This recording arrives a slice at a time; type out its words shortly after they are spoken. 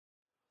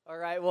All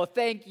right, well,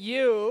 thank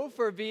you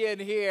for being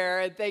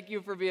here, and thank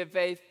you for being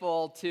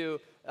faithful to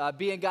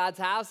be in God's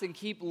house and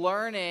keep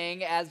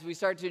learning as we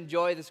start to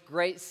enjoy this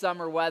great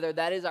summer weather.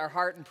 That is our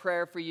heart and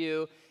prayer for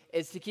you,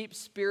 is to keep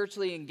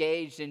spiritually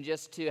engaged and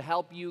just to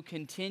help you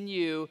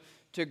continue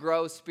to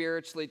grow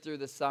spiritually through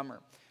the summer.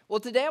 Well,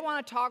 today I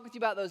want to talk with you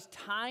about those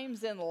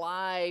times in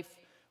life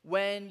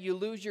when you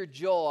lose your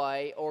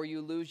joy or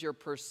you lose your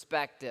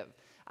perspective.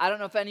 I don't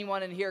know if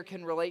anyone in here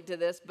can relate to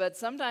this, but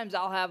sometimes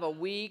I'll have a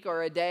week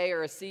or a day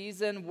or a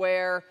season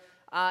where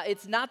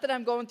it's not that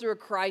I'm going through a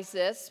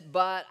crisis,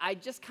 but I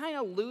just kind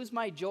of lose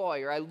my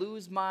joy or I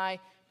lose my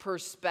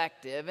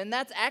perspective. And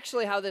that's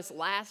actually how this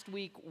last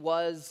week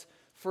was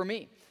for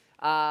me.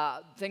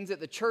 Things at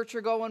the church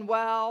are going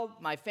well,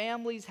 my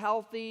family's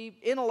healthy,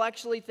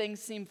 intellectually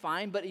things seem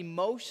fine, but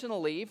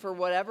emotionally, for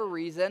whatever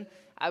reason,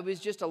 I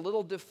was just a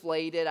little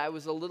deflated, I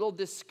was a little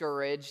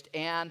discouraged,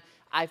 and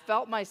I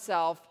felt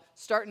myself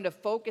starting to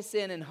focus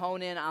in and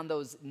hone in on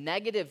those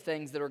negative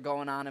things that are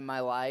going on in my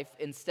life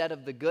instead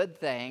of the good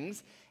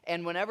things.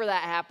 And whenever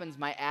that happens,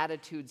 my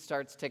attitude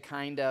starts to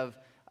kind of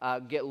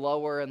get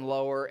lower and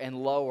lower and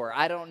lower.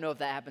 I don't know if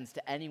that happens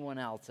to anyone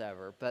else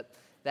ever, but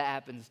that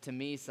happens to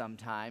me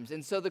sometimes.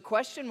 And so the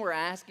question we're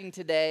asking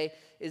today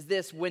is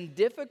this: when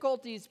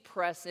difficulties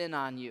press in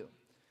on you,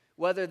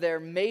 whether they're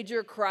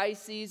major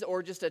crises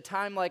or just a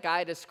time like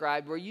I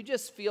described where you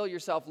just feel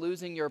yourself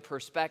losing your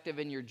perspective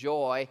and your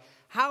joy,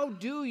 how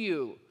do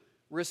you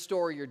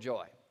restore your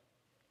joy?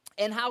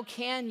 And how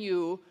can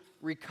you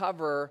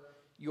recover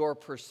your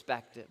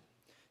perspective?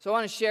 So I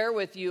want to share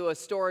with you a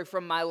story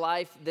from my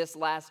life this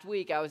last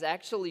week. I was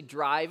actually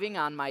driving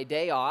on my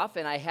day off,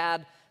 and I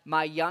had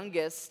my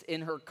youngest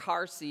in her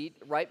car seat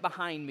right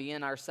behind me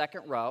in our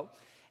second row.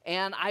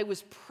 And I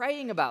was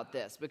praying about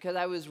this because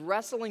I was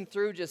wrestling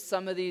through just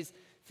some of these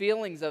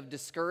feelings of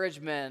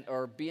discouragement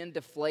or being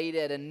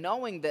deflated and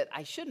knowing that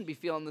I shouldn't be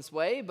feeling this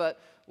way, but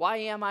why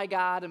am I,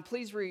 God? And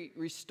please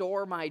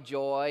restore my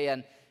joy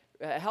and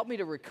help me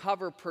to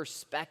recover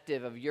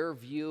perspective of your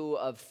view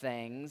of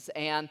things.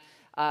 And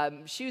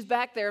she was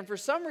back there, and for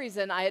some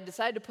reason, I had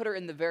decided to put her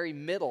in the very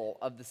middle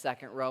of the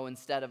second row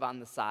instead of on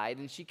the side,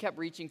 and she kept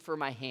reaching for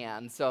my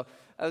hand, so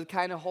I was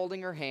kind of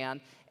holding her hand,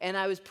 and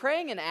I was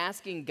praying and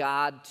asking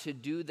God to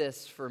do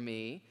this for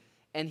me,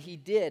 and He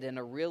did in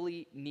a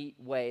really neat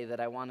way that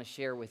I want to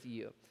share with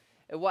you.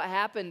 And what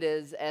happened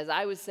is, as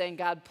I was saying,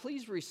 God,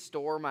 please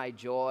restore my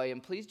joy,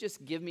 and please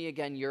just give me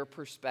again your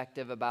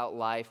perspective about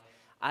life,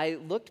 I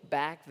looked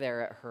back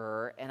there at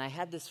her, and I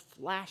had this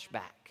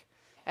flashback.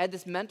 I had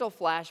this mental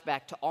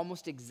flashback to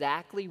almost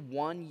exactly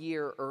 1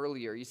 year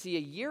earlier. You see,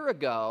 a year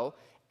ago,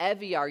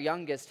 Evie, our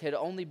youngest, had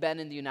only been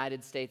in the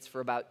United States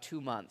for about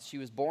 2 months. She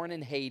was born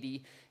in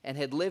Haiti and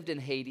had lived in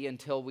Haiti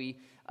until we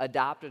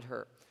adopted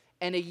her.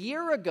 And a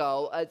year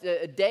ago,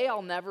 a day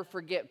I'll never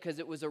forget because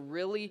it was a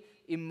really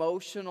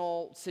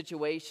emotional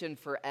situation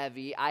for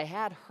Evie, I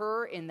had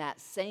her in that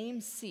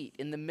same seat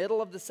in the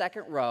middle of the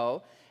second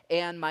row,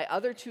 and my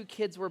other two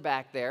kids were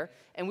back there,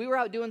 and we were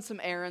out doing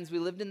some errands. We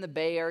lived in the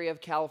Bay Area of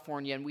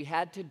California, and we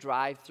had to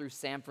drive through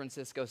San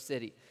Francisco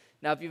City.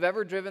 Now, if you've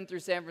ever driven through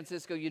San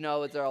Francisco, you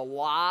know there are a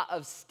lot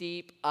of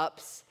steep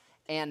ups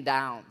and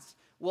downs.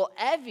 Well,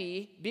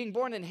 Evie, being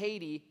born in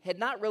Haiti, had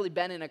not really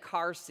been in a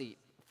car seat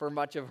for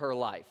much of her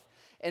life.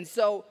 And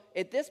so,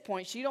 at this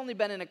point, she'd only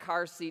been in a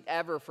car seat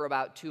ever for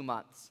about 2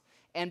 months.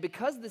 And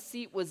because the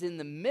seat was in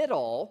the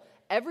middle,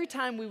 every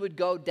time we would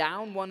go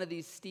down one of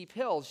these steep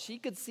hills, she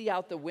could see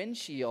out the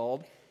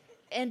windshield,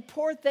 and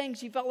poor thing,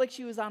 she felt like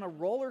she was on a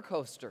roller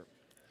coaster.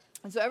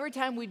 And so every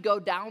time we'd go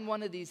down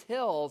one of these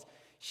hills,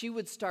 she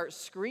would start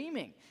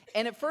screaming.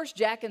 And at first,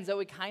 Jack and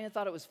Zoe kind of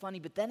thought it was funny,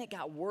 but then it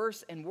got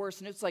worse and worse,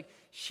 and it's like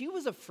she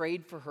was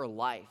afraid for her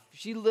life.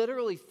 She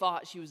literally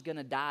thought she was going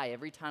to die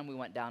every time we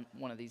went down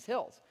one of these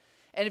hills.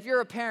 And if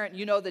you're a parent,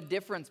 you know the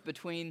difference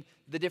between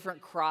the different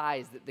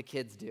cries that the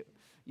kids do.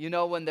 You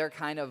know when they're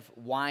kind of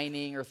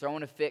whining or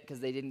throwing a fit because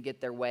they didn't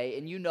get their way,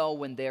 and you know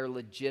when they're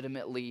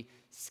legitimately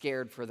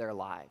scared for their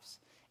lives.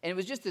 And it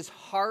was just this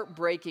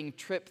heartbreaking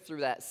trip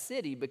through that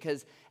city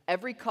because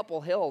every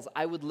couple hills,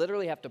 I would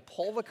literally have to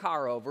pull the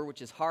car over,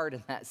 which is hard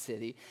in that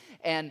city,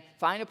 and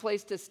find a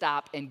place to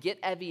stop and get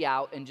Evie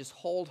out and just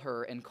hold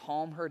her and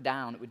calm her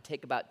down. It would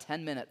take about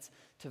 10 minutes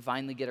to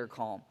finally get her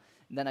calm.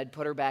 And then I'd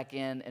put her back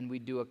in, and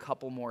we'd do a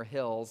couple more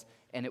hills,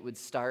 and it would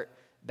start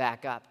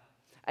back up.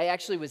 I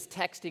actually was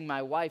texting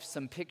my wife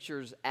some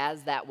pictures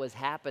as that was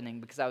happening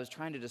because I was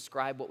trying to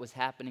describe what was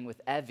happening with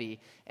Evie,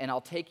 and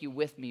I'll take you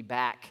with me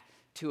back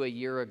to a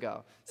year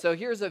ago. So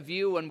here's a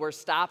view when we're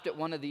stopped at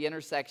one of the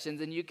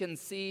intersections, and you can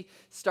see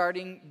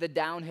starting the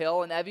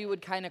downhill, and Evie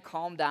would kind of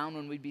calm down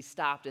when we'd be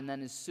stopped, and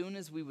then as soon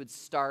as we would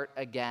start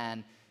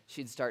again,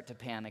 she'd start to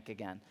panic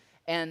again.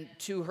 And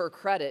to her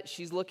credit,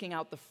 she's looking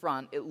out the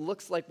front. It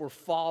looks like we're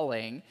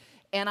falling,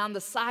 and on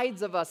the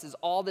sides of us is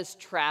all this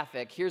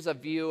traffic. Here's a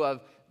view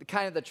of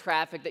the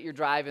traffic that you're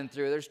driving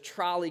through. There's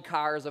trolley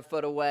cars a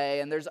foot away,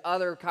 and there's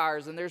other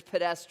cars, and there's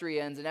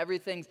pedestrians, and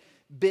everything's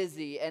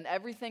busy, and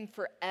everything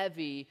for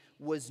Evie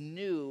was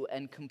new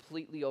and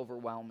completely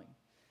overwhelming.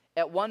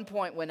 At one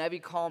point, when Evie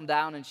calmed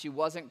down and she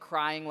wasn't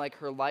crying like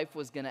her life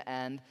was going to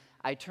end,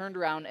 I turned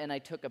around and I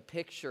took a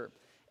picture.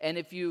 And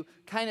if you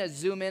kind of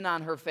zoom in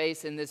on her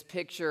face in this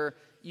picture,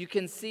 you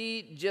can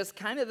see just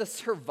kind of the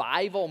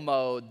survival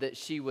mode that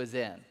she was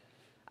in.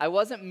 I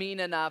wasn't mean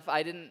enough.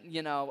 I didn't,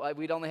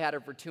 we'd only had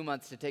her for 2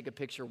 months to take a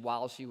picture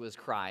while she was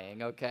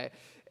crying, okay?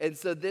 And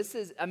so this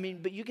is,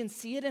 but you can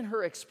see it in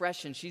her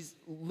expression. She's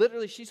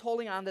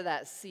holding onto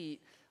that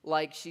seat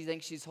like she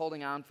thinks she's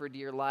holding on for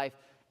dear life.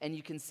 And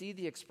you can see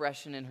the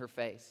expression in her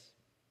face.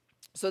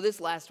 So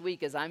this last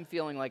week, as I'm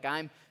feeling like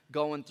I'm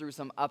going through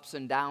some ups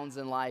and downs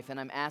in life, and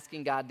I'm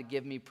asking God to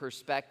give me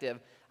perspective,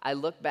 I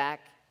look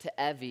back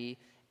to Evie,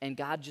 and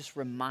God just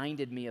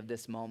reminded me of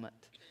this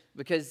moment.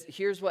 Because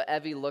here's what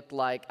Evie looked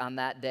like on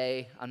that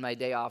day, on my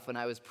day off when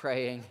I was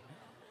praying,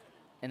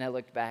 and I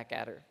looked back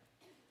at her.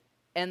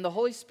 And the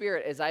Holy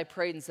Spirit, as I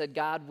prayed and said,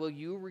 God, will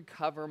you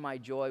recover my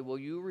joy? Will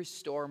you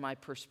restore my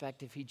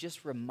perspective? He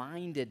just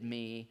reminded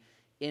me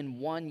in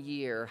 1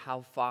 year how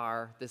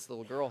far this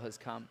little girl has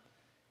come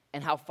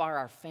and how far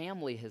our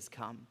family has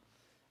come.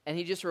 And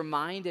he just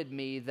reminded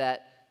me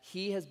that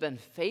he has been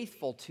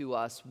faithful to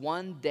us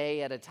one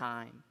day at a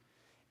time.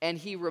 And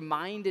he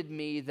reminded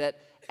me that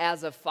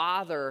as a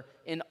father,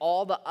 in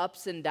all the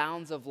ups and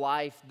downs of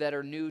life that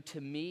are new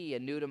to me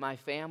and new to my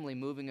family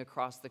moving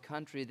across the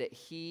country, that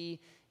he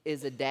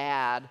is a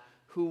dad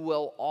who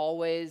will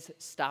always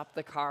stop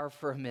the car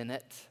for a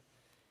minute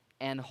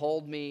and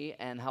hold me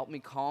and help me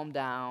calm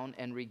down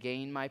and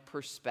regain my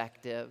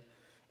perspective.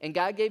 And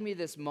God gave me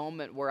this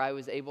moment where I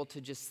was able to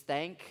just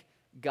thank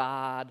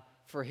God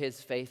for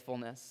his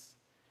faithfulness.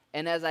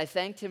 And as I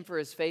thanked him for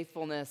his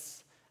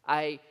faithfulness,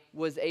 I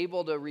was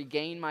able to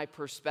regain my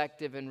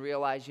perspective and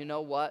realize, you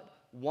know what?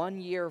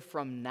 1 year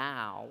from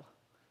now,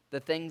 the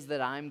things that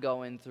I'm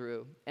going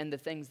through and the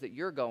things that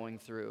you're going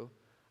through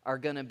are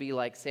going to be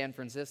like San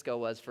Francisco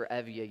was for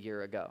Evie a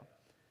year ago.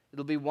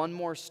 It'll be one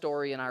more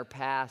story in our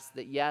past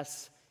that,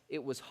 yes,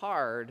 it was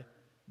hard,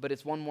 but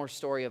it's one more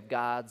story of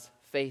God's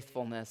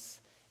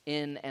faithfulness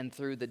in and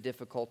through the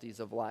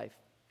difficulties of life.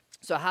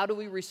 So how do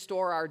we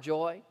restore our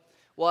joy?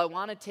 Well, I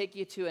want to take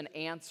you to an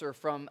answer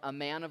from a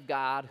man of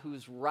God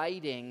who's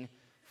writing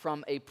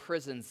from a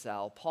prison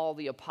cell. Paul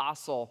the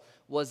Apostle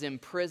was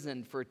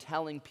imprisoned for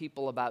telling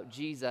people about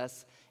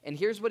Jesus. And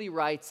here's what he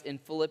writes in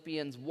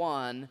Philippians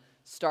 1,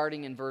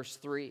 starting in verse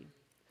 3.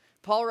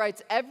 Paul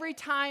writes, every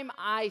time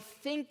I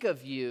think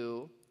of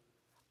you,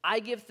 I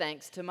give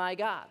thanks to my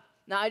God.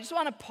 Now, I just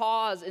want to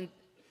pause and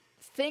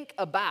think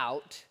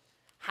about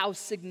how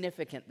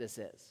significant this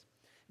is.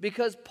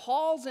 Because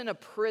Paul's in a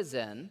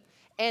prison,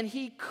 and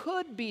he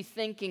could be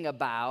thinking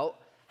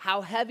about how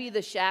heavy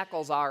the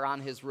shackles are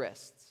on his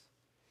wrists.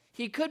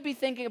 He could be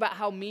thinking about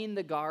how mean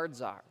the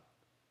guards are.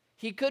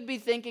 He could be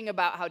thinking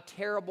about how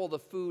terrible the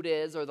food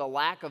is or the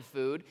lack of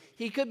food.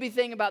 He could be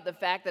thinking about the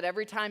fact that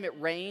every time it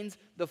rains,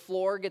 the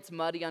floor gets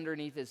muddy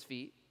underneath his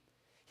feet.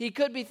 He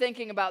could be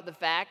thinking about the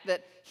fact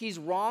that he's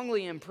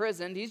wrongly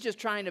imprisoned. He's just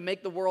trying to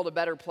make the world a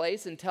better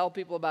place and tell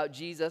people about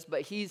Jesus,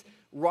 but he's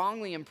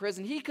wrongly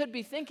imprisoned. He could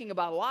be thinking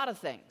about a lot of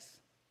things,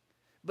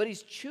 but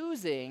he's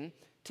choosing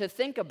to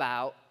think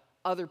about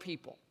other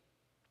people.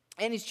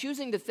 And he's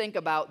choosing to think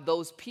about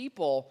those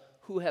people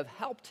who have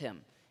helped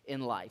him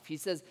in life. He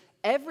says,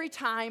 every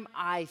time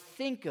I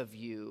think of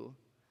you,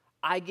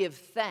 I give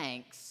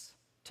thanks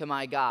to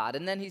my God.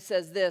 And then he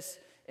says this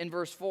in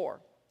verse 4.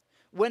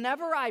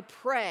 Whenever I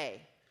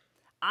pray,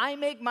 I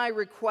make my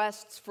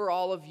requests for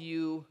all of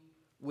you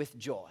with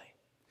joy.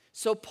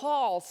 So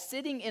Paul,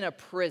 sitting in a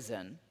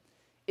prison,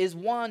 is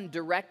one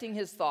directing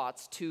his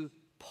thoughts to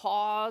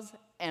pause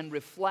and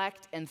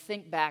reflect and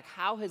think back,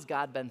 how has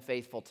God been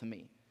faithful to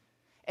me?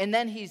 And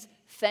then he's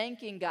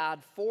thanking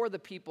God for the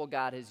people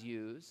God has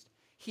used.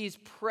 He's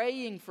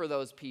praying for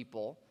those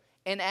people.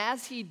 And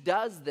as he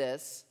does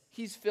this,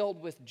 he's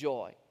filled with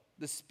joy.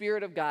 The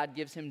Spirit of God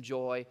gives him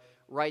joy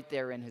right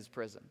there in his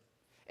prison.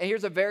 And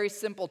here's a very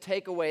simple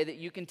takeaway that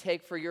you can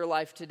take for your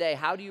life today.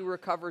 How do you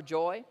recover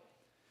joy?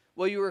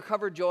 Well, you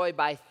recover joy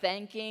by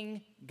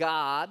thanking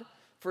God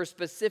for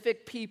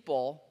specific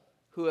people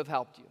who have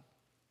helped you.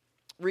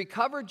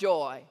 Recover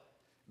joy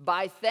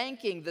by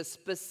thanking the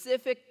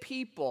specific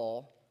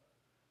people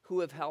who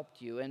have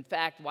helped you. In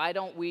fact, why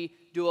don't we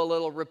do a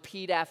little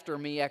repeat after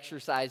me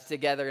exercise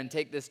together and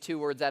take this 2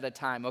 words at a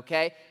time,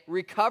 okay?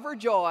 Recover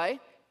joy.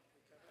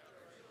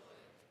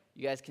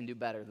 You guys can do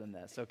better than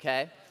this,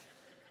 okay?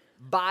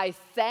 By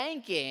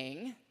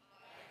thanking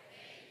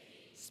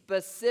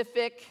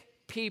specific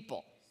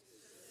people.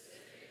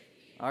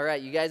 All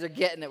right, you guys are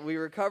getting it. We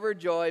recover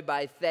joy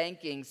by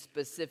thanking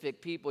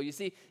specific people. You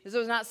see, this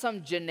was not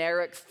some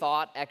generic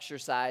thought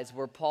exercise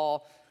where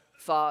Paul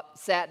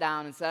sat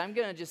down and said, I'm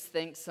going to just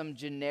think some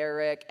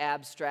generic,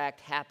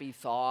 abstract, happy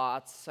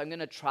thoughts. I'm going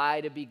to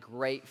try to be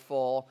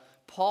grateful.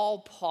 Paul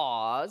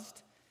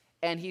paused,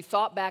 and he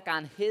thought back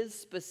on his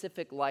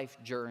specific life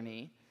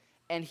journey,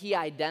 and he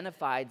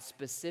identified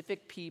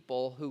specific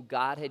people who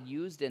God had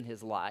used in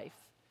his life,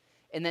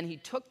 and then he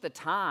took the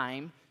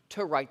time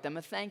to write them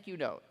a thank you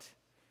note.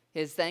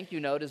 His thank you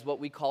note is what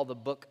we call the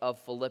book of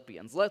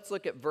Philippians. Let's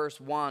look at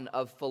verse 1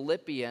 of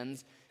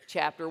Philippians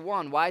chapter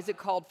 1. Why is it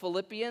called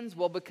Philippians?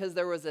 Well, because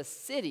there was a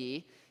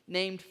city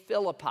named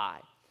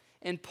Philippi.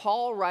 And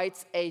Paul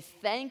writes a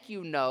thank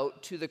you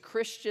note to the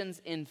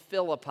Christians in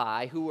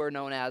Philippi, who are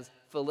known as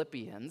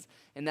Philippians.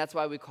 And that's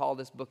why we call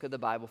this book of the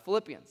Bible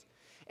Philippians.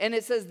 And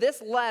it says,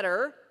 this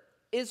letter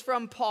is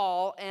from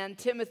Paul and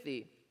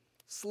Timothy,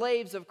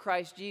 slaves of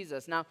Christ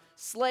Jesus. Now,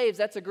 slaves,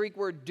 that's a Greek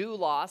word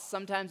doulos.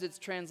 Sometimes it's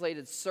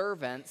translated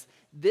servants.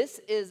 This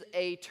is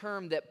a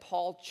term that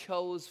Paul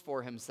chose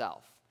for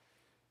himself.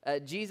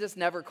 Jesus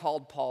never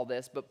called Paul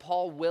this, but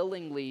Paul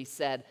willingly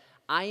said,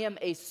 I am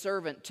a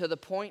servant to the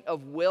point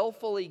of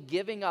willfully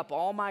giving up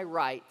all my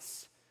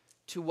rights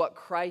to what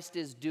Christ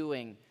is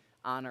doing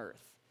on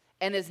earth.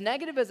 And as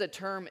negative as a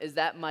term as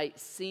that might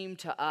seem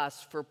to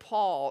us, for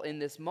Paul in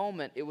this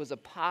moment, it was a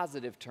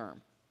positive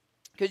term.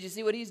 Because you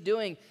see, what he's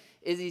doing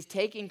is he's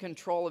taking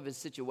control of his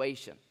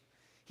situation.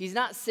 He's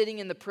not sitting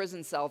in the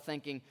prison cell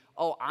thinking,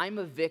 oh, I'm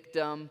a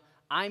victim.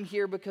 I'm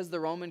here because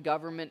the Roman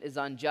government is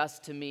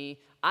unjust to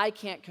me. I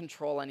can't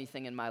control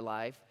anything in my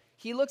life.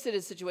 He looks at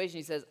his situation.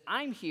 He says,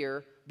 I'm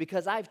here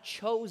because I've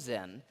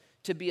chosen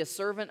to be a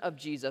servant of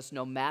Jesus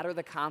no matter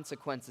the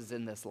consequences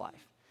in this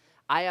life.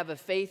 I have a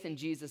faith in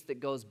Jesus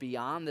that goes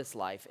beyond this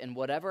life. And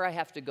whatever I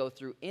have to go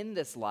through in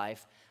this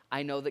life,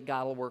 I know that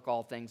God will work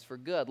all things for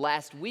good.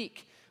 Last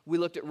week, we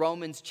looked at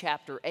Romans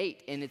chapter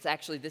 8. And it's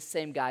actually this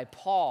same guy,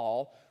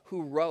 Paul,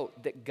 who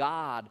wrote that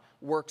God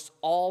works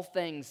all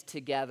things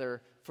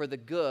together for the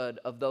good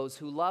of those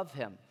who love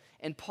him.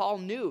 And Paul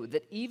knew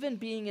that even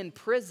being in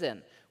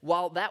prison,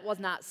 while that was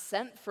not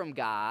sent from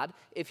God,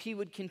 if he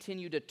would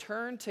continue to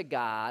turn to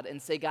God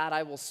and say, God,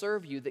 I will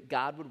serve you, that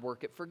God would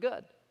work it for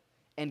good.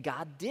 And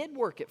God did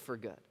work it for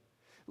good.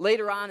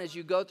 Later on, as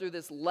you go through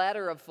this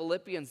letter of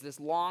Philippians, this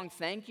long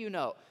thank you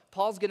note,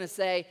 Paul's going to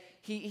say,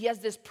 he has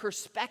this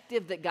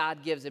perspective that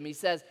God gives him. He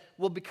says,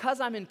 well,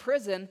 because I'm in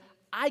prison,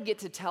 I get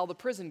to tell the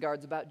prison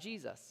guards about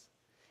Jesus.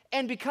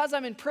 And because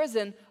I'm in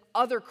prison,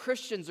 other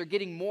Christians are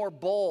getting more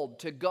bold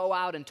to go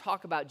out and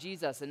talk about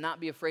Jesus and not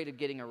be afraid of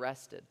getting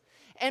arrested.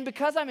 And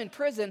because I'm in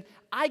prison,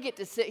 I get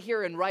to sit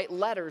here and write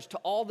letters to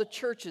all the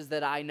churches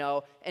that I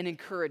know and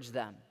encourage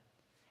them.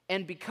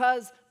 And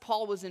because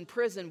Paul was in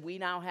prison, we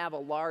now have a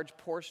large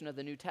portion of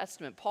the New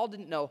Testament. Paul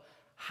didn't know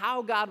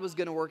how God was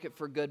going to work it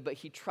for good, but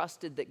he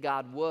trusted that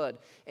God would.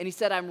 And he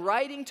said, I'm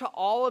writing to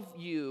all of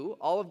you,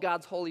 all of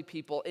God's holy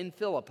people in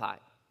Philippi,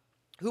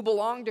 who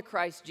belong to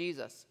Christ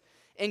Jesus,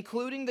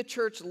 including the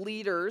church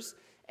leaders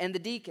and the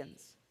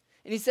deacons.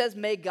 And he says,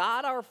 may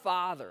God our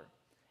Father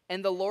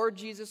and the Lord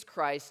Jesus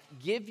Christ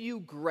give you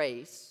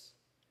grace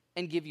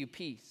and give you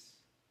peace.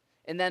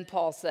 And then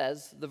Paul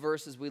says, the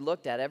verses we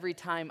looked at, every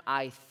time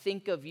I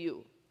think of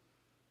you,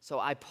 so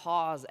I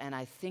pause and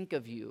I think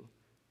of you,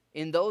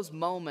 in those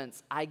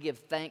moments I give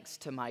thanks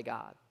to my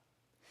God.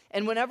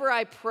 And whenever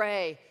I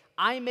pray,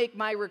 I make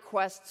my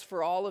requests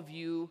for all of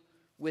you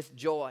with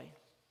joy.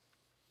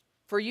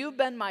 For you've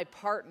been my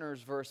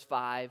partners, verse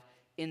 5,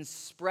 in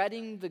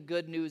spreading the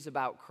good news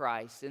about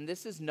Christ. And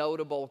this is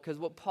notable because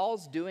what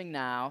Paul's doing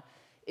now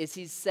is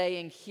he's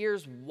saying,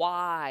 here's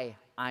why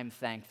I'm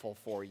thankful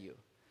for you.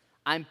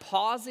 I'm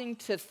pausing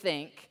to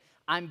think,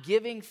 I'm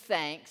giving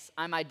thanks,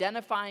 I'm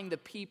identifying the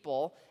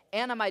people,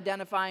 and I'm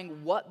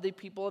identifying what the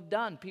people have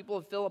done. People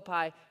of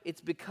Philippi,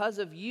 it's because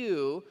of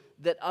you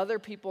that other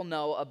people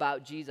know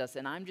about Jesus.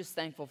 And I'm just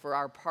thankful for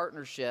our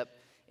partnership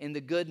in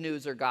the good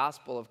news or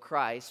gospel of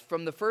Christ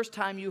from the first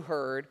time you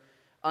heard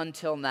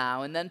until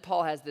now. And then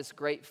Paul has this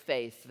great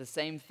faith, the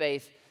same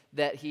faith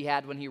that he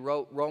had when he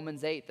wrote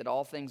Romans 8, that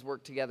all things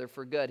work together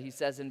for good. He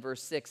says in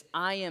verse 6,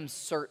 I am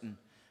certain,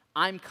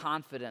 I'm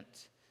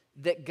confident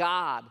that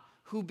God,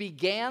 who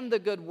began the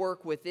good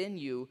work within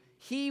you,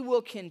 he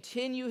will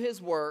continue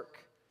his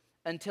work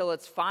until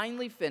it's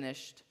finally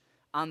finished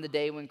on the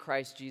day when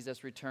Christ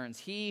Jesus returns.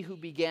 He who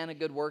began a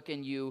good work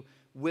in you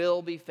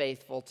will be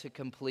faithful to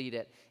complete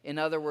it. In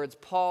other words,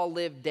 Paul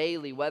lived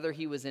daily, whether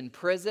he was in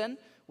prison,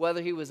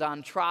 whether he was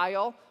on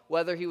trial,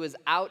 whether he was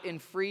out in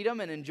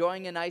freedom and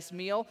enjoying a nice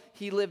meal,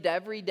 he lived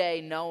every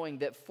day knowing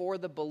that for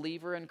the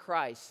believer in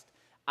Christ,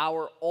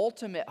 our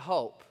ultimate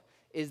hope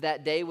is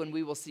that day when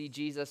we will see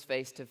Jesus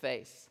face to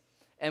face.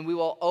 And we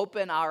will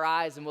open our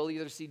eyes and we'll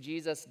either see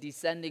Jesus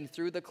descending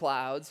through the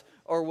clouds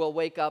or we'll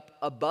wake up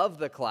above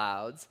the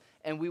clouds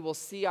and we will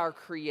see our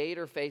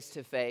Creator face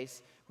to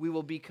face. We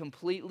will be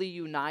completely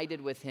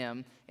united with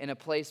him in a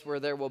place where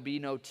there will be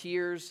no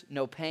tears,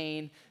 no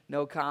pain,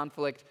 no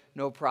conflict,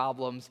 no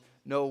problems,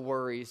 no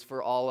worries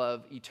for all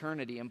of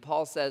eternity. And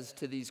Paul says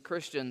to these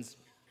Christians,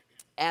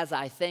 as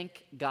I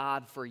thank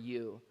God for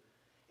you,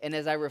 and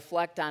as I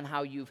reflect on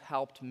how you've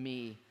helped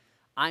me,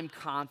 I'm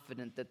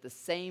confident that the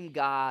same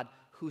God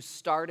who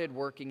started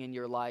working in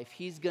your life,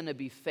 he's going to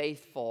be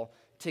faithful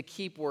to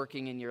keep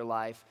working in your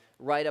life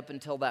right up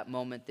until that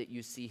moment that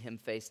you see him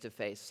face to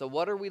face. So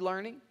what are we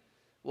learning?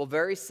 Well,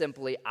 very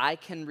simply, I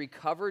can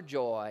recover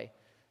joy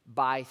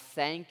by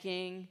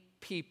thanking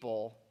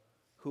people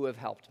who have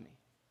helped me.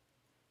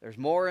 There's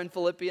more in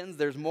Philippians.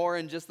 There's more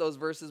in just those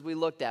verses we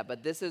looked at.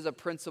 But this is a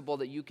principle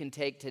that you can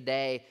take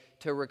today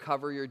to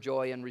recover your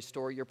joy and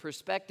restore your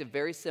perspective.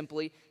 Very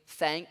simply,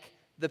 thank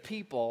the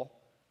people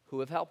who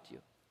have helped you.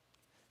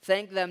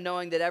 Thank them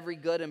knowing that every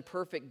good and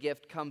perfect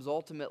gift comes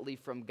ultimately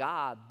from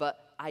God,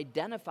 but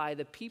identify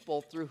the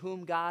people through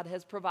whom God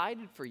has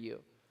provided for you,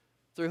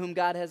 through whom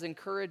God has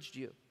encouraged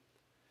you.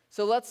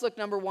 So let's look,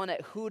 number one,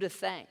 at who to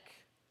thank.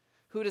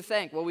 Who to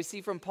thank? Well, we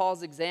see from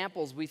Paul's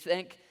examples, we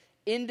thank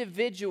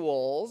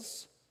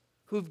individuals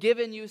who've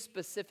given you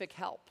specific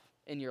help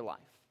in your life.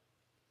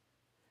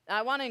 Now,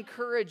 I want to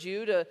encourage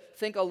you to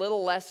think a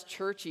little less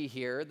churchy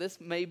here. This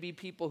may be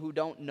people who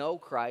don't know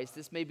Christ.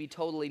 This may be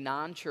totally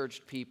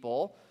non-churched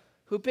people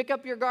who pick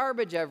up your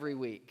garbage every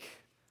week,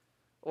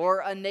 or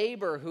a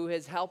neighbor who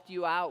has helped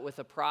you out with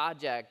a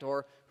project,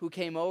 or who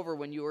came over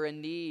when you were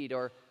in need,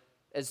 or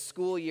as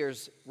school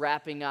year's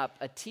wrapping up,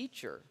 a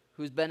teacher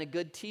who's been a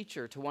good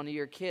teacher to one of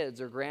your kids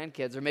or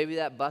grandkids, or maybe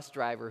that bus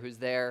driver who's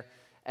there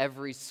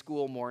every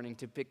school morning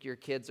to pick your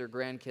kids or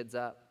grandkids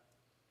up.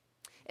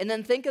 And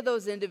then think of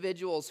those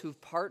individuals who've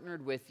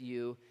partnered with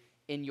you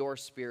in your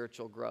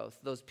spiritual growth,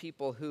 those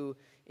people who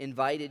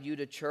invited you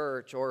to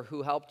church or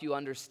who helped you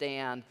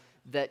understand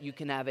that you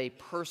can have a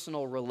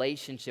personal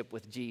relationship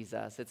with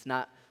Jesus. It's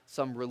not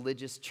some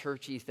religious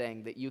churchy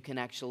thing, that you can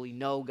actually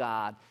know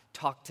God,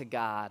 talk to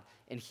God,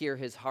 and hear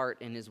his heart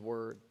and his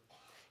word.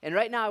 And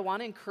right now, I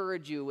want to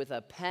encourage you with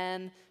a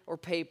pen or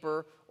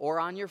paper or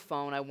on your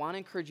phone, I want to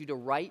encourage you to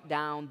write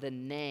down the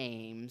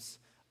names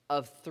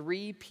of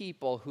 3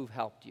 people who've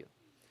helped you.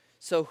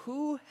 So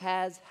who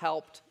has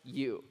helped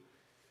you?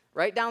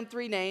 Write down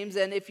 3 names,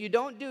 and if you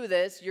don't do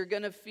this, you're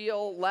going to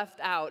feel left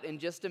out in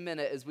just a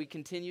minute as we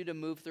continue to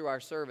move through our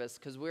service,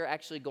 because we're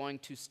actually going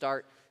to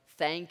start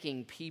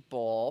thanking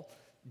people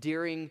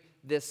during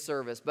this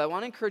service. But I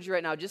want to encourage you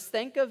right now, just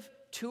think of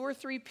 2 or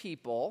 3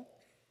 people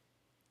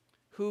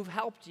who've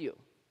helped you.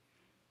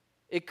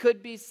 It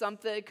could be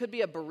something, it could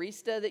be a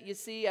barista that you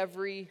see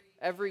every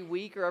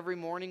week or every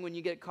morning when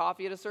you get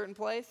coffee at a certain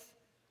place.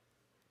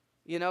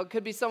 You know, it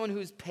could be someone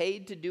who's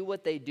paid to do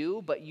what they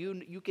do, but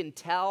you can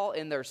tell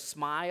in their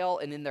smile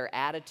and in their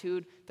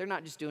attitude, they're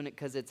not just doing it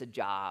because it's a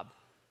job.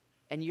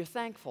 And you're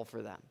thankful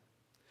for them.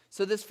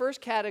 So this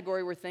first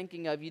category we're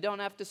thinking of, you don't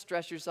have to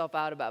stress yourself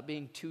out about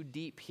being too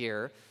deep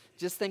here.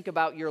 Just think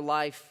about your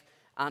life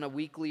on a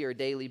weekly or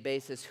daily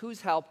basis.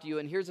 Who's helped you?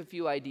 And here's a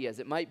few ideas.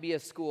 It might be a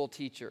school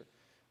teacher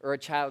or a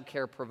child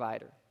care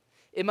provider.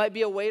 It might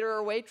be a waiter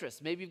or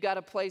waitress. Maybe you've got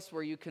a place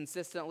where you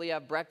consistently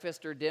have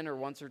breakfast or dinner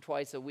once or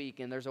twice a week,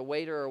 and there's a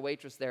waiter or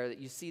waitress there that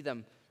you see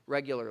them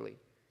regularly.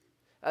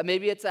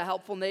 Maybe it's a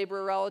helpful neighbor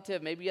or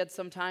relative. Maybe you had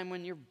some time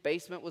when your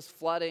basement was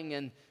flooding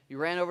and you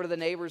ran over to the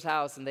neighbor's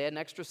house and they had an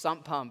extra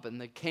sump pump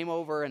and they came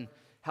over and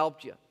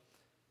helped you.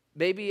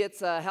 Maybe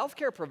it's a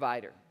healthcare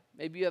provider.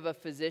 Maybe you have a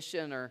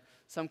physician or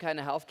some kind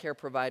of healthcare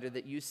provider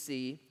that you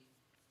see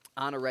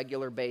on a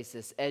regular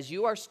basis. As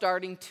you are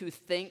starting to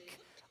think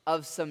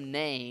of some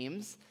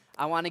names,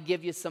 I want to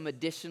give you some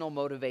additional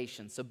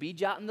motivation. So be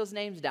jotting those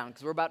names down,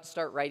 because we're about to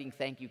start writing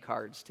thank you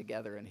cards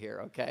together in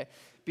here, okay?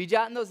 Be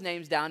jotting those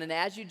names down, and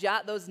as you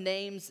jot those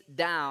names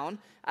down,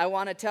 I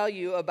want to tell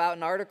you about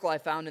an article I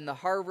found in the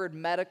Harvard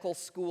Medical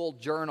School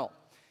Journal.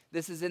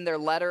 This is in their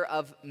letter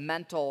of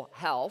mental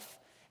health,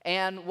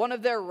 and one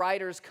of their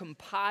writers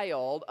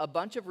compiled a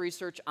bunch of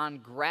research on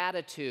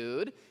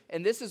gratitude,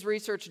 and this is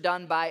research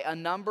done by a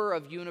number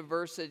of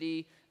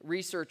university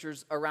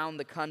researchers around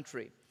the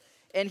country.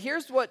 And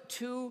here's what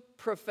 2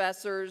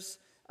 professors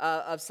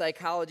of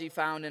psychology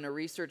found in a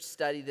research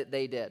study that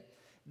they did.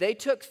 They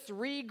took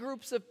 3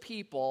 groups of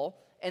people,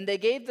 and they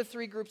gave the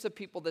 3 groups of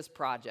people this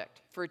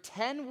project. For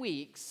 10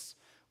 weeks,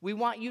 we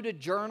want you to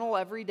journal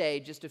every day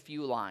just a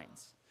few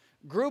lines.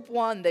 Group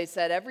 1, they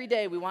said, every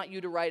day we want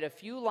you to write a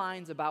few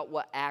lines about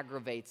what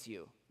aggravates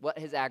you, what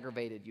has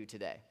aggravated you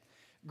today.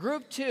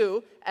 Group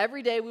 2,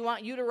 every day we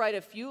want you to write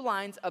a few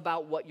lines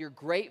about what you're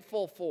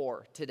grateful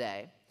for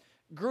today.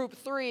 Group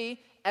 3,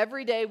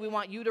 every day we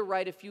want you to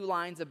write a few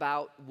lines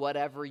about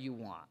whatever you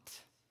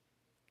want.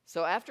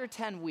 So after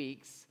 10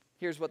 weeks,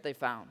 here's what they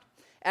found.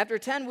 After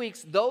 10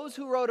 weeks, those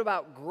who wrote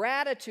about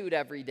gratitude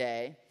every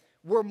day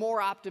were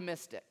more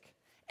optimistic,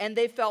 and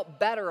they felt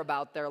better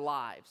about their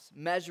lives,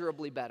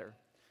 measurably better.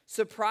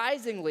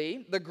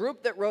 Surprisingly, the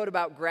group that wrote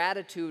about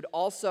gratitude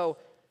also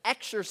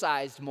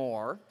exercised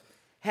more,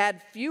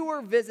 had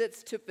fewer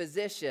visits to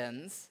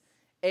physicians,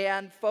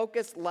 and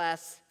focused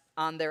less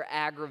on their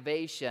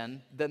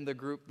aggravation than the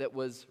group that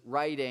was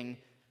writing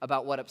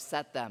about what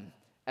upset them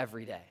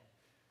every day.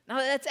 Now,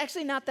 that's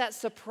actually not that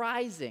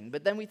surprising,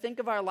 but then we think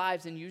of our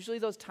lives, and usually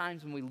those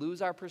times when we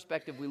lose our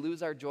perspective, we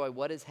lose our joy,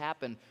 what has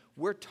happened?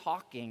 We're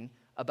talking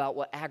about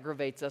what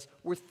aggravates us.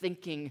 We're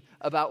thinking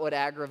about what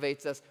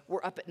aggravates us.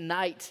 We're up at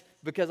night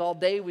because all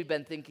day we've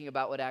been thinking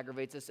about what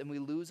aggravates us, and we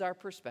lose our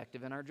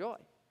perspective and our joy.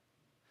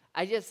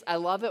 I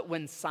love it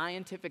when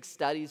scientific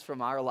studies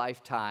from our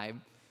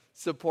lifetime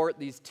support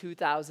these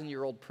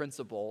 2,000-year-old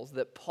principles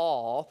that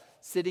Paul,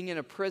 sitting in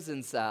a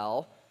prison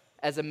cell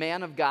as a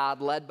man of God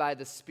led by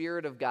the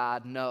Spirit of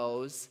God,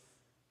 knows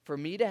For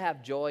me to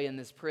have joy in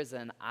this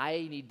prison,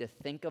 I need to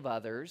think of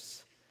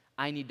others.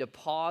 I need to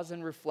pause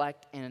and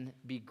reflect and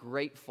be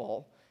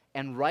grateful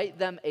and write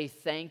them a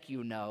thank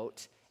you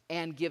note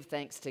and give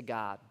thanks to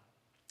God.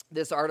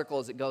 This article,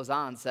 as it goes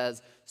on,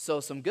 says, so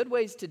some good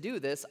ways to do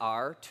this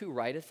are to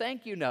write a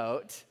thank you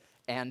note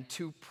and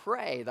to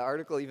pray. The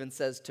article even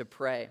says to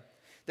pray.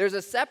 There's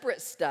a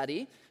separate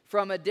study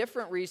from a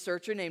different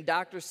researcher named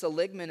Dr.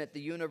 Seligman at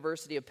the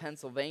University of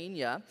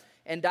Pennsylvania.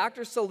 And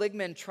Dr.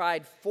 Seligman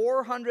tried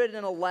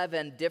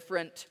 411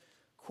 different,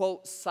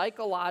 quote,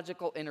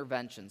 psychological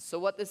interventions. So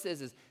what this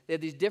is they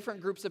have these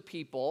different groups of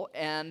people,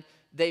 and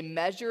they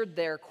measured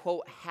their,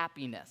 quote,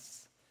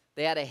 happiness.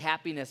 They had a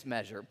happiness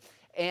measure.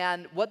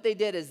 And what they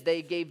did is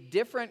they gave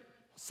different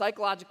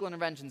psychological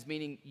interventions,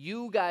 meaning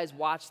you guys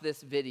watch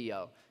this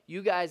video,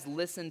 you guys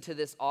listen to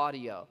this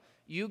audio,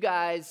 you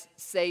guys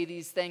say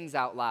these things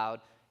out loud.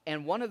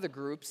 And one of the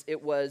groups,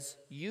 it was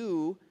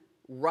you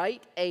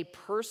write a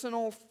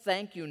personal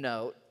thank you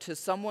note to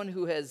someone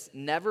who has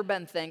never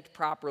been thanked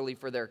properly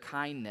for their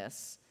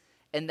kindness,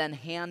 and then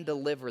hand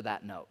deliver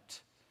that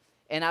note.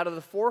 And out of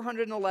the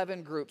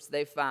 411 groups,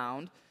 they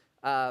found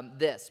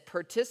this.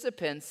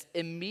 Participants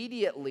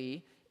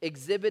immediately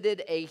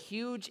exhibited a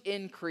huge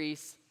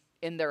increase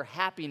in their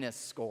happiness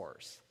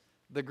scores.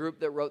 The group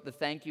that wrote the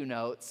thank you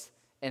notes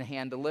and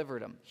hand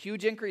delivered them.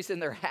 Huge increase in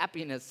their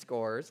happiness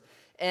scores.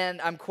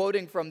 And I'm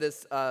quoting from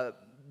this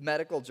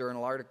medical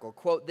journal article,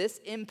 quote, this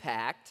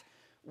impact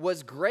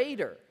was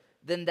greater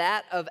than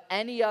that of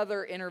any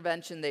other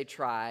intervention they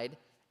tried,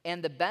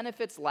 and the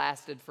benefits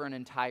lasted for an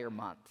entire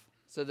month.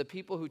 So the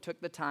people who took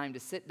the time to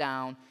sit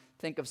down,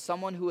 think of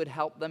someone who had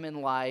helped them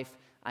in life,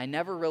 I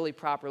never really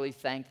properly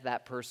thanked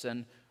that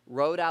person,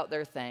 wrote out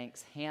their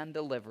thanks, hand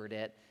delivered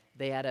it.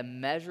 They had a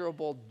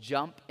measurable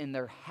jump in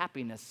their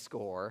happiness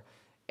score,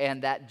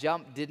 and that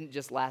jump didn't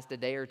just last a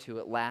day or two,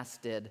 it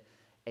lasted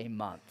a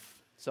month.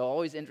 So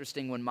always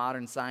interesting when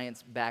modern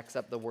science backs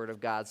up the Word of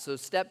God. So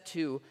step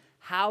 2,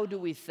 how do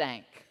we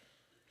thank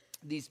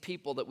these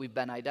people that we've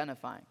been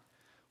identifying?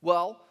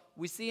 Well,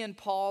 we see in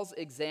Paul's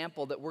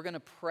example that we're going to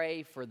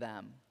pray for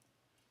them.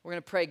 We're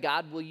going to pray,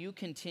 God, will you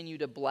continue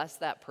to bless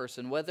that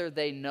person, whether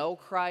they know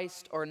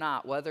Christ or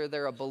not, whether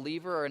they're a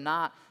believer or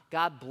not.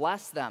 God,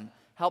 bless them.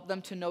 Help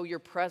them to know your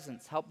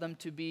presence. Help them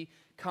to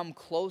become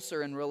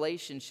closer in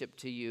relationship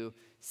to you.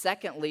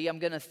 Secondly, I'm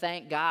going to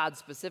thank God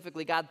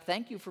specifically. God,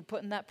 thank you for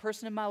putting that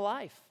person in my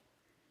life.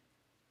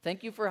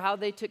 Thank you for how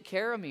they took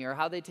care of me or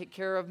how they take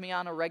care of me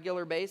on a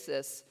regular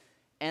basis.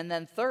 And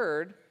then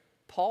third,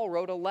 Paul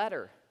wrote a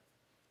letter.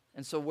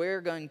 And so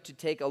we're going to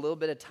take a little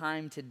bit of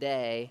time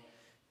today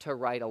to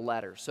write a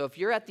letter. So if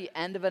you're at the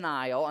end of an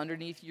aisle,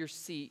 underneath your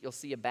seat, you'll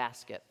see a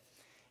basket.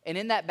 And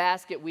in that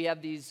basket, we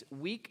have these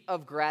Week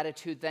of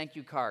Gratitude thank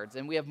you cards.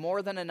 And we have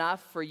more than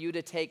enough for you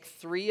to take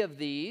 3 of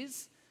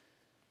these,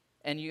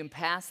 and you can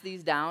pass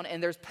these down.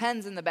 And there's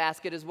pens in the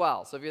basket as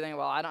well. So if you're thinking,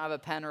 well, I don't have a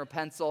pen or a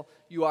pencil,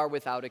 you are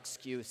without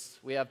excuse.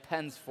 We have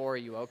pens for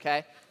you,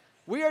 okay?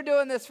 We are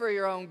doing this for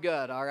your own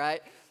good, all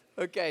right?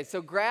 Okay,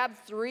 so grab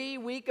 3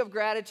 Week of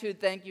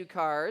Gratitude thank you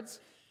cards.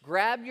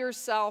 Grab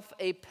yourself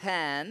a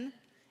pen,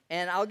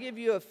 and I'll give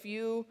you a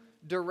few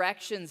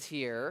directions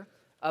here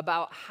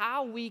about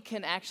how we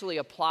can actually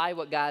apply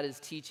what God is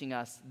teaching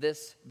us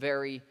this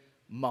very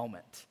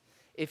moment.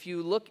 If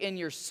you look in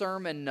your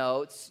sermon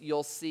notes,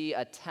 you'll see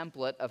a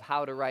template of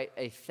how to write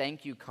a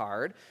thank you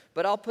card,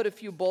 but I'll put a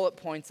few bullet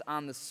points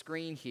on the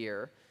screen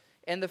here.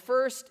 And the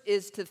first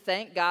is to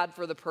thank God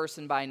for the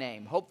person by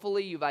name.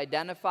 Hopefully you've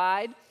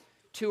identified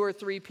 2 or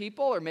 3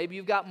 people, or maybe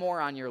you've got more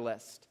on your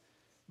list.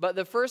 But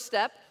the first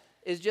step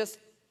is just,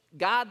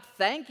 God,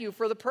 thank you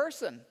for the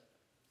person.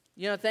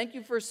 You know, thank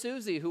you for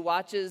Susie, who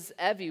watches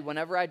Evie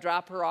whenever I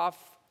drop her off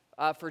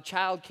for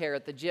childcare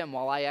at the gym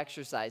while I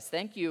exercise.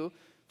 Thank you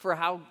for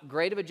how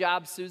great of a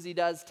job Susie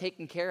does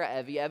taking care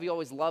of Evie. Evie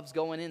always loves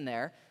going in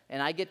there,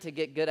 and I get to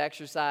get good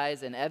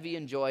exercise, and Evie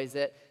enjoys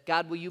it.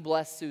 God, will you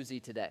bless Susie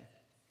today?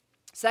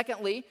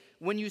 Secondly,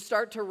 when you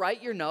start to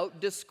write your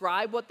note,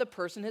 describe what the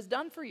person has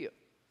done for you.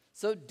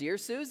 So, dear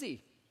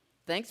Susie,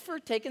 thanks for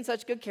taking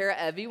such good care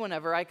of Evie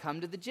whenever I come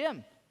to the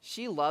gym.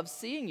 She loves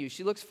seeing you.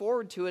 She looks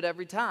forward to it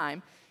every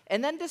time.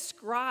 And then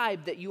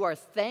describe that you are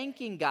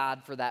thanking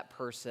God for that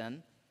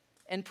person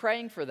and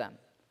praying for them.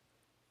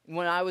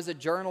 When I was a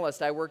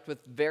journalist, I worked with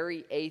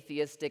very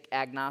atheistic,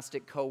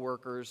 agnostic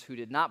coworkers who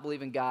did not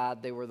believe in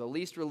God. They were the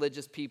least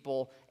religious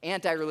people,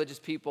 anti-religious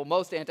people,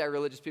 most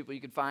anti-religious people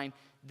you could find.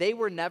 They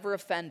were never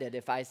offended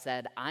if I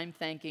said, I'm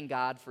thanking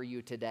God for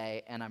you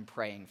today and I'm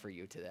praying for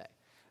you today.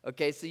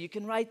 Okay, so you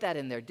can write that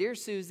in there. Dear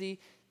Susie,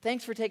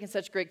 thanks for taking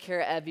such great care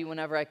of Evie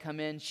whenever I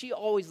come in. She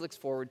always looks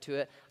forward to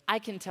it. I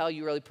can tell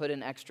you really put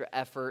in extra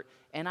effort,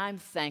 and I'm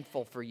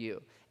thankful for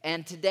you.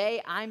 And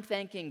today, I'm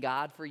thanking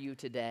God for you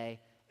today,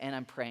 and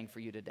I'm praying for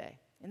you today.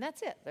 And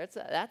that's it. That's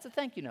a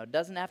thank you note. It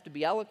doesn't have to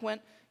be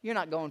eloquent. You're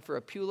not going for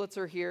a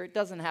Pulitzer here. It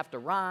doesn't have to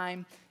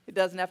rhyme. It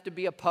doesn't have to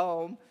be a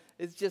poem.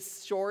 It's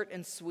just short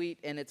and sweet,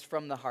 and it's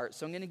from the heart.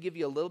 So I'm going to give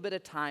you a little bit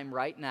of time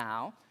right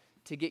now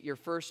to get your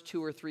first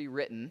 2 or 3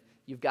 written.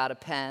 You've got a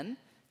pen.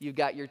 you've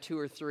got your 2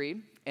 or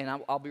 3,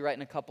 and I'll be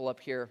writing a couple up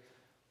here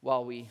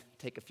while we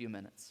take a few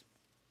minutes.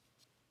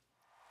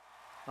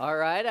 All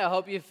right, I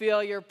hope you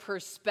feel your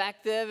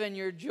perspective and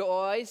your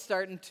joy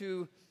starting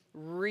to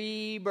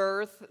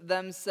rebirth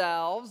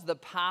themselves. The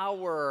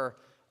power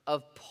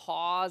of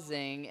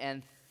pausing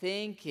and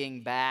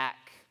thinking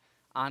back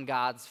on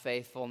God's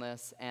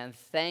faithfulness and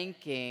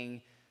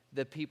thanking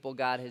the people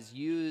God has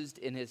used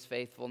in his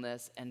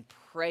faithfulness and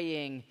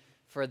praying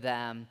for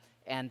them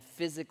and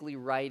physically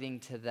writing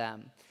to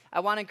them. I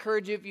want to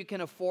encourage you, if you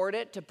can afford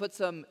it, to put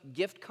some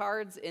gift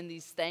cards in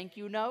these thank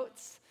you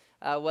notes,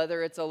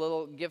 whether it's a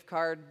little gift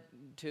card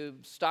to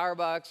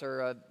Starbucks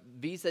or a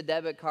Visa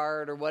debit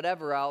card or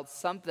whatever else,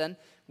 something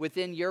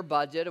within your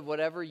budget of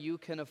whatever you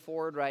can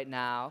afford right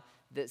now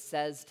that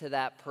says to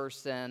that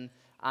person,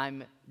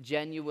 I'm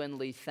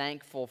genuinely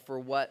thankful for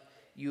what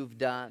you've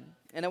done.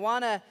 And I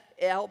want to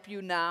help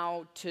you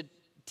now to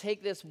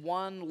take this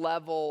one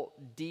level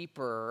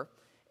deeper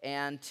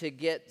and to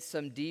get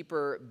some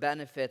deeper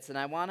benefits. And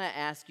I want to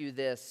ask you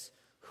this: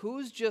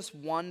 who's just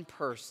one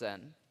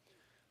person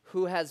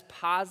who has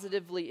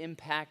positively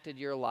impacted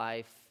your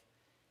life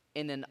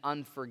in an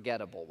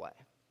unforgettable way?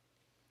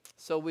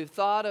 So we've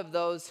thought of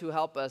those who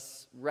help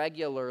us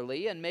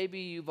regularly, and maybe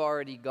you've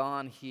already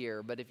gone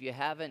here, but if you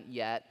haven't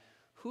yet,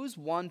 who's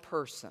one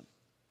person,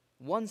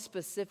 one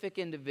specific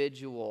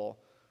individual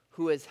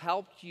who has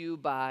helped you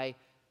by,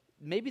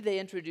 maybe they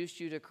introduced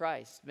you to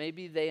Christ,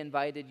 maybe they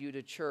invited you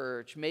to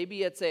church,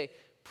 maybe it's a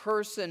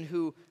person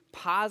who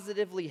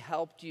positively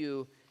helped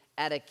you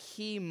at a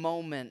key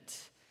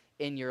moment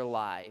in your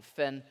life.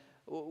 And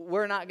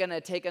we're not going to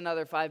take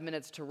another 5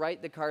 minutes to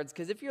write the cards,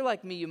 because if you're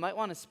like me, you might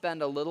want to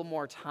spend a little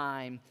more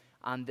time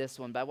on this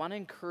one. But I want to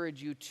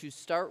encourage you to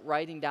start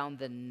writing down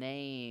the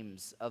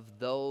names of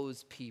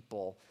those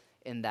people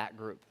in that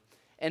group.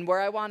 And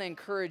where I want to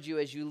encourage you,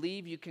 as you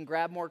leave, you can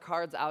grab more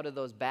cards out of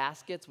those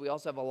baskets. We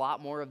also have a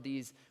lot more of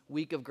these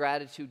Week of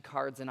Gratitude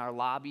cards in our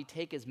lobby.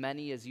 Take as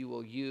many as you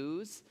will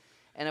use.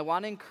 And I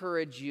want to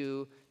encourage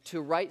you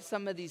to write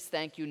some of these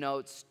thank you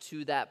notes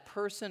to that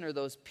person or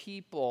those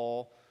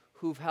people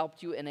who've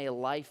helped you in a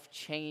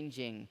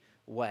life-changing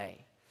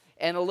way.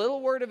 And a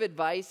little word of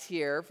advice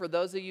here for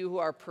those of you who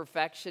are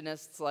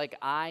perfectionists like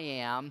I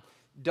am: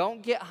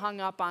 don't get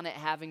hung up on it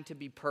having to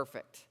be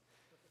perfect.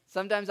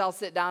 Sometimes I'll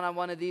sit down on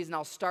one of these and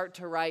I'll start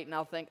to write and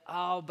I'll think,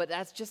 oh, but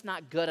that's just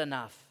not good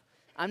enough.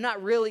 I'm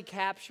not really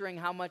capturing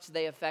how much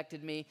they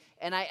affected me,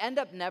 and I end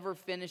up never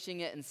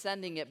finishing it and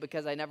sending it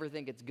because I never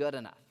think it's good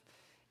enough.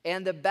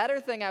 And the better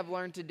thing I've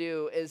learned to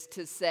do is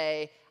to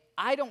say,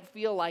 I don't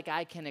feel like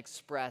I can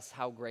express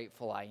how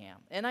grateful I am.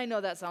 And I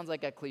know that sounds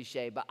like a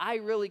cliche, but I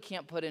really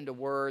can't put into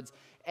words,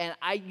 and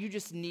you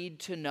just need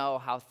to know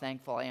how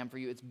thankful I am for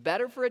you. It's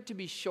better for it to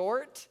be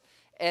short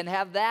and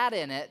have that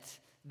in it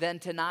than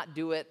to not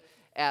do it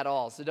at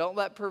all. So don't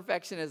let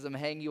perfectionism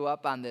hang you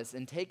up on this,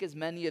 and take as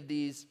many of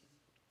these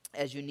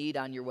as you need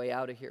on your way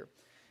out of here.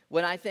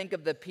 When I think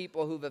of the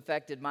people who've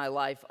affected my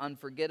life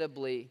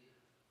unforgettably,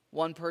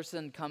 one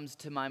person comes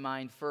to my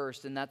mind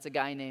first, and that's a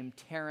guy named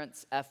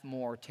Terrence F.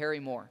 Moore, Terry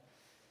Moore.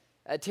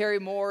 Terry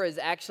Moore is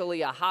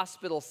actually a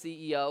hospital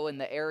CEO in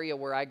the area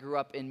where I grew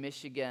up in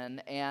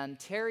Michigan, and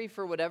Terry,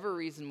 for whatever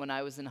reason, when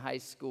I was in high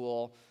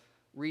school,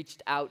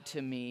 reached out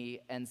to me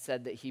and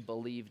said that he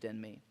believed in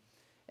me.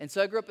 And so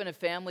I grew up in a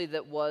family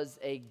that was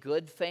a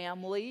good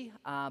family,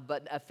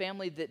 but a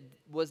family that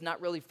was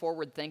not really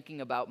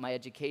forward-thinking about my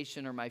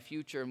education or my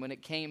future. And when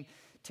it came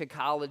to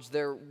college,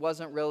 there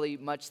wasn't really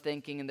much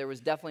thinking, and there was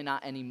definitely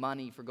not any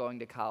money for going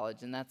to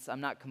college. And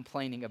I'm not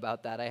complaining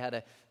about that. I had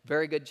a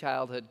very good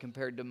childhood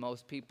compared to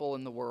most people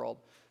in the world.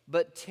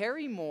 But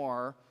Terry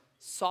Moore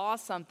saw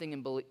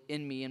something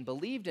in me and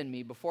believed in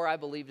me before I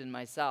believed in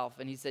myself.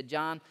 And he said,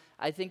 John,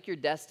 I think you're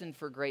destined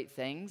for great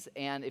things,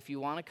 and if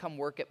you want to come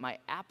work at my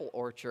apple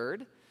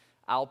orchard,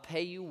 I'll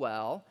pay you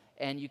well,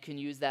 and you can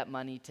use that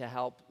money to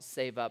help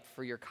save up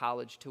for your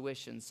college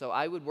tuition. So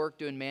I would work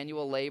doing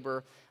manual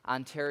labor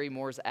on Terry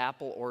Moore's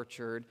apple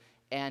orchard,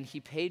 and he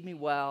paid me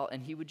well,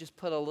 and he would just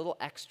put a little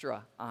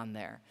extra on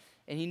there.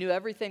 And he knew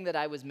everything that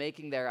I was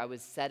making there, I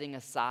was setting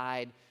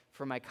aside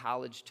for my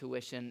college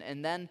tuition.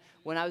 And then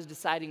when I was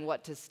deciding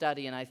what to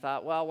study, and I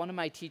thought, well, one of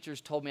my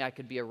teachers told me I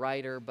could be a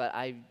writer, but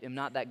I am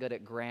not that good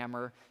at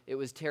grammar. It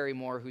was Terry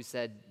Moore who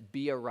said,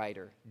 be a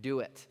writer,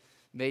 do it.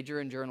 Major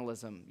in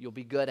journalism, you'll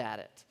be good at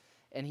it.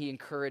 And he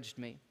encouraged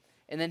me.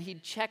 And then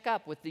he'd check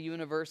up with the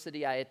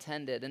university I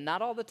attended. And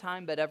not all the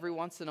time, but every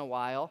once in a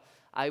while,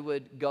 I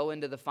would go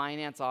into the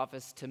finance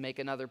office to make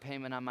another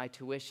payment on my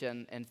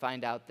tuition and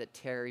find out that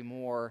Terry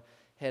Moore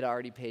had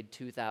already paid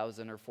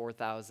 $2,000 or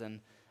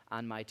 $4,000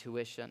 on my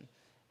tuition.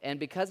 And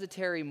because of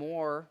Terry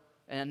Moore,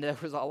 and there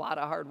was a lot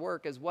of hard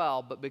work as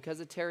well, but because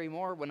of Terry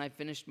Moore, when I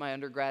finished my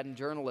undergrad in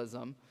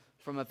journalism,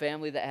 from a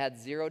family that had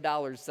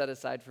 $0 set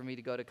aside for me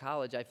to go to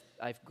college,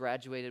 I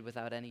graduated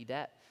without any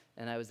debt,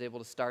 and I was able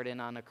to start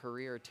in on a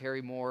career.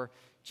 Terry Moore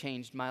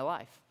changed my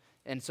life.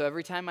 And so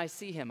every time I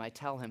see him, I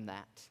tell him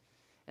that.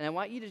 And I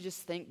want you to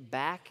just think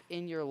back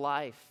in your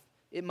life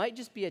It might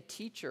just be a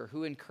teacher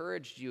who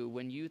encouraged you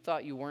when you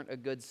thought you weren't a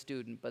good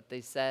student, but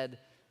they said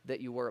that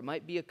you were. It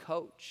might be a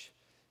coach.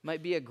 It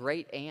might be a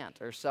great aunt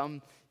or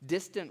some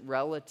distant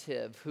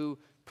relative who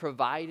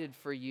provided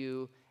for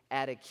you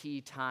at a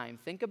key time.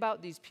 Think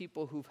about these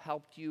people who've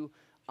helped you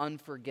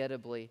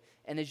unforgettably.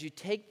 And as you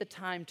take the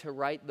time to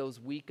write those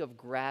week of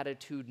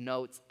gratitude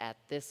notes at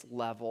this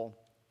level,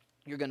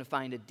 you're going to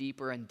find a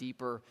deeper and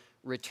deeper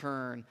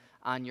return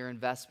on your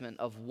investment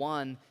of,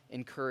 one,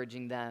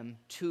 encouraging them,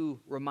 two,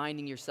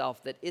 reminding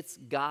yourself that it's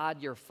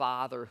God, your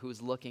Father,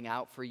 who's looking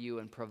out for you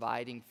and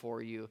providing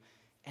for you,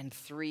 and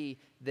three,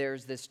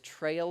 there's this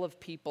trail of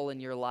people in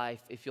your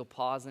life, if you'll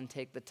pause and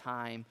take the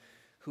time,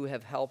 who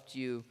have helped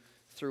you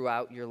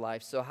throughout your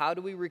life. So how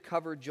do we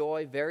recover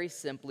joy? Very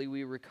simply,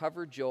 we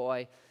recover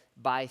joy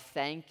by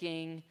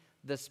thanking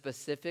the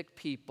specific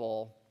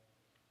people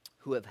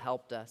who have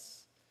helped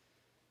us.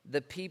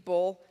 The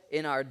people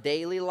in our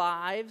daily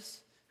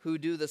lives who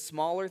do the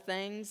smaller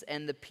things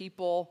and the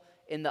people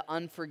in the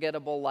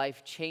unforgettable,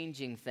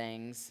 life-changing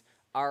things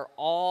are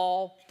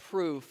all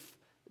proof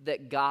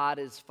that God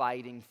is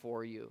fighting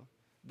for you,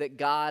 that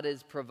God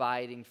is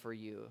providing for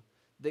you,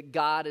 that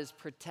God is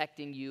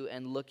protecting you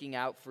and looking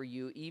out for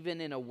you, even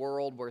in a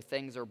world where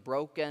things are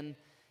broken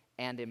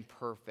and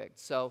imperfect.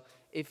 So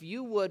if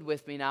you would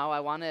with me now, I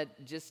want to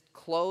just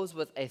close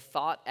with a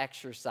thought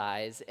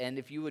exercise. And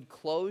if you would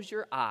close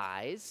your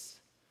eyes,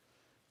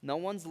 no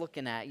one's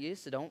looking at you,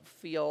 so don't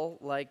feel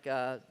like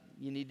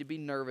you need to be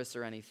nervous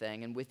or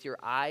anything. And with your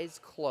eyes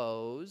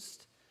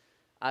closed,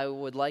 I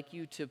would like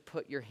you to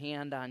put your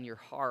hand on your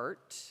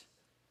heart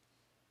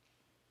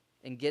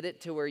and get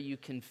it to where you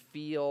can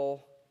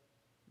feel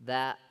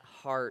that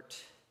heart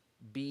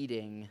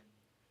beating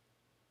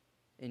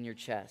in your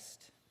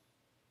chest.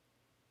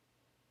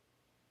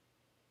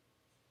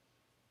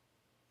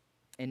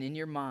 And in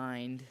your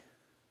mind,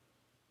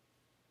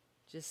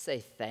 just say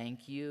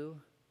thank you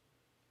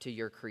to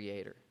your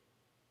Creator.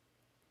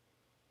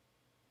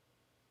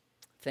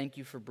 Thank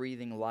you for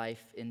breathing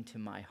life into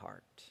my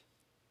heart.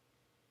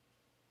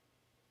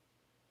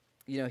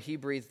 You know, He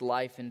breathed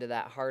life into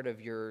that heart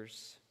of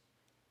yours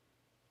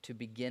to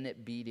begin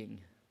it beating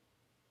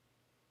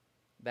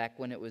back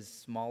when it was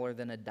smaller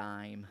than a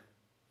dime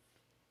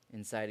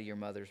inside of your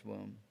mother's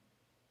womb.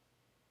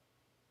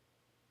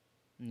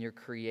 And your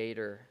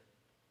Creator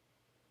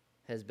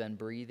has been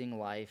breathing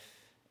life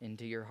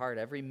into your heart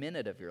every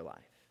minute of your life.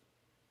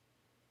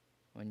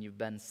 When you've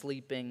been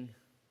sleeping,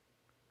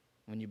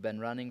 when you've been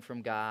running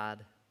from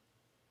God,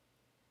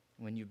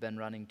 when you've been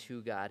running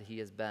to God, He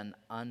has been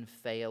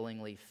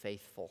unfailingly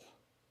faithful.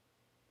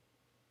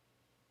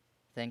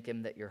 Thank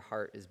Him that your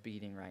heart is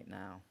beating right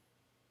now.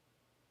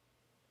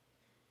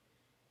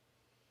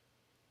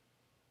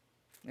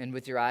 And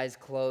with your eyes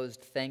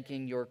closed,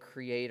 thanking your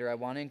Creator, I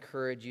want to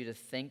encourage you to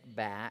think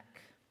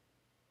back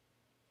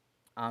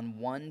on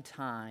one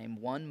time,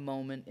 one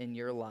moment in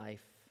your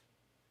life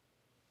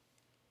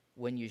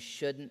when you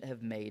shouldn't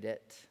have made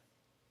it,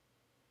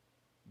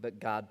 but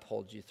God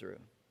pulled you through.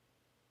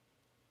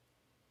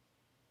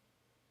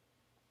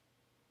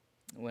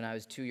 When I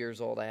was 2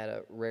 years old, I had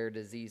a rare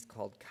disease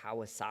called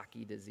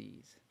Kawasaki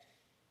disease,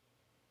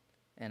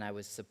 and I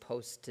was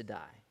supposed to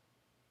die.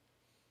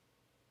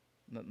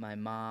 But my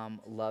mom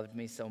loved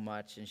me so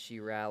much, and she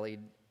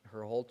rallied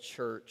her whole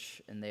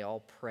church, and they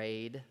all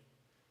prayed,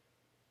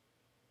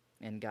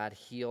 and God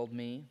healed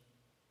me.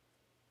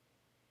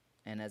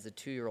 And as a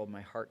 2-year-old,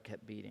 my heart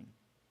kept beating.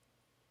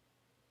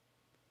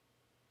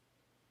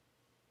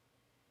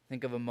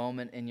 Think of a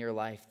moment in your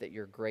life that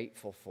you're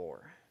grateful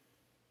for,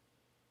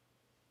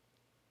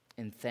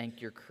 and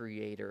thank your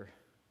Creator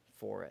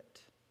for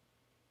it.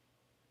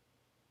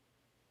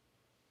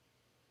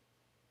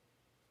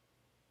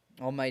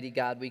 Almighty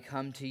God, we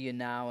come to you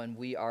now and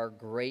we are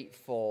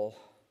grateful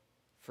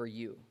for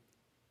you.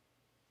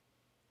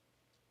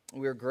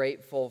 We're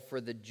grateful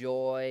for the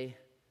joy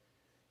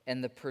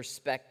and the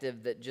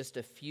perspective that just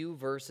a few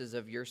verses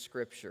of your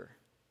scripture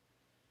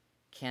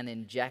can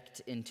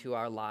inject into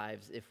our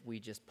lives if we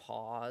just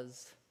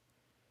pause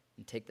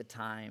and take the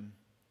time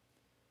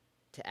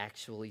to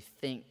actually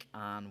think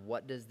on,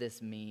 what does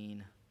this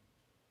mean?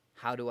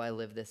 How do I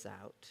live this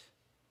out?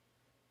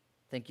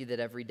 Thank you that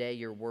every day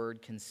your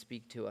word can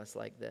speak to us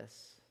like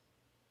this.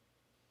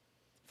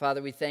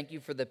 Father, we thank you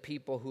for the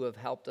people who have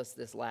helped us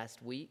this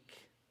last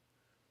week.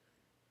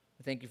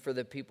 We thank you for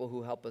the people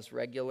who help us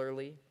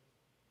regularly.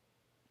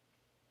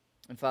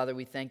 And Father,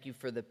 we thank you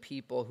for the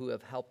people who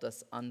have helped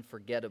us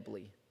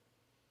unforgettably.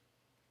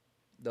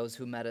 Those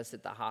who met us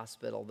at the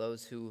hospital,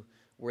 those who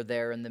were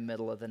there in the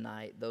middle of the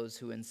night, those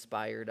who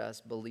inspired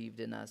us, believed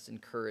in us,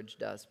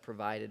 encouraged us,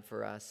 provided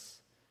for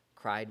us,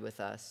 cried with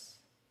us.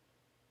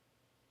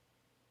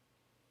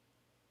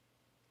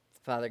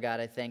 Father God,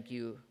 I thank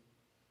you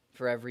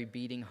for every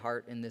beating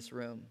heart in this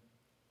room.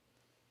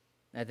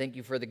 And I thank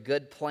you for the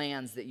good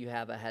plans that you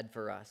have ahead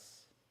for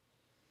us.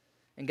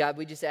 And God,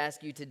 we just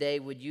ask you today,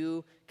 would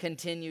you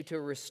continue to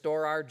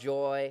restore our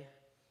joy,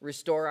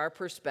 restore our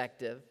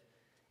perspective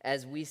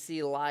as we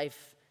see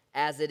life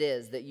as it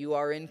is, that you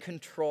are in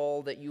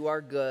control, that you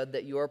are good,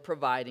 that you are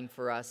providing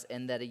for us,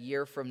 and that a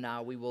year from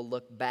now we will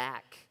look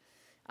back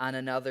on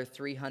another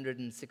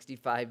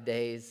 365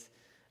 days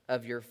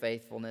of your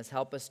faithfulness.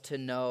 Help us to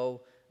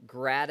know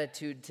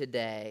gratitude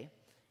today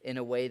in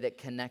a way that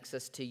connects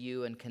us to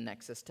you and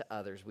connects us to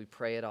others. We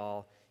pray it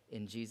all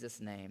in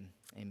Jesus' name.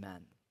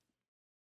 Amen.